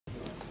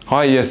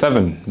Hi Year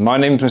 7, my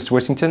name is Mr.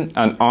 Whittington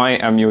and I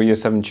am your Year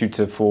 7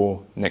 tutor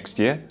for next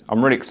year.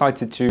 I'm really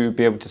excited to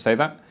be able to say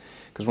that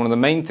because one of the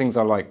main things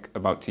I like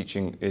about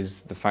teaching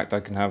is the fact I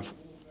can have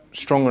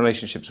strong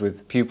relationships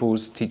with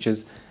pupils,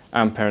 teachers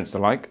and parents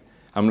alike.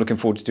 I'm looking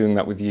forward to doing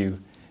that with you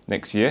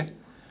next year.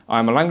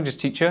 I'm a languages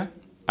teacher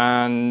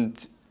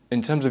and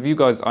in terms of you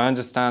guys, I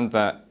understand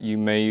that you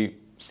may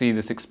see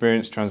this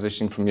experience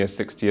transitioning from Year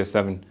 6 to Year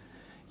 7.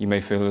 You may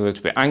feel a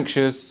little bit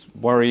anxious,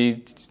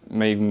 worried,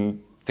 may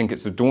even think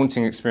it's a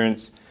daunting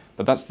experience,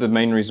 but that's the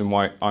main reason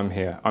why I'm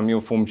here. I'm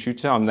your form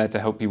tutor. I'm there to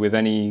help you with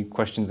any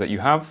questions that you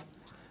have.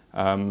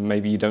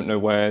 Maybe you don't know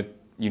where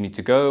you need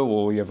to go,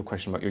 or you have a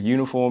question about your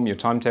uniform, your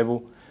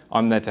timetable.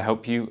 I'm there to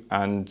help you,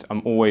 and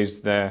I'm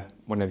always there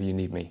whenever you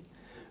need me.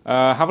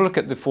 Have a look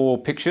at the 4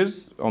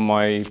 pictures on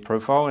my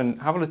profile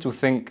and have a little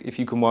think if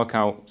you can work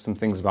out some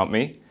things about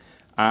me.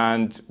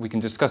 And we can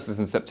discuss this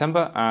in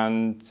September,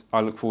 and I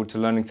look forward to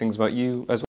learning things about you as well.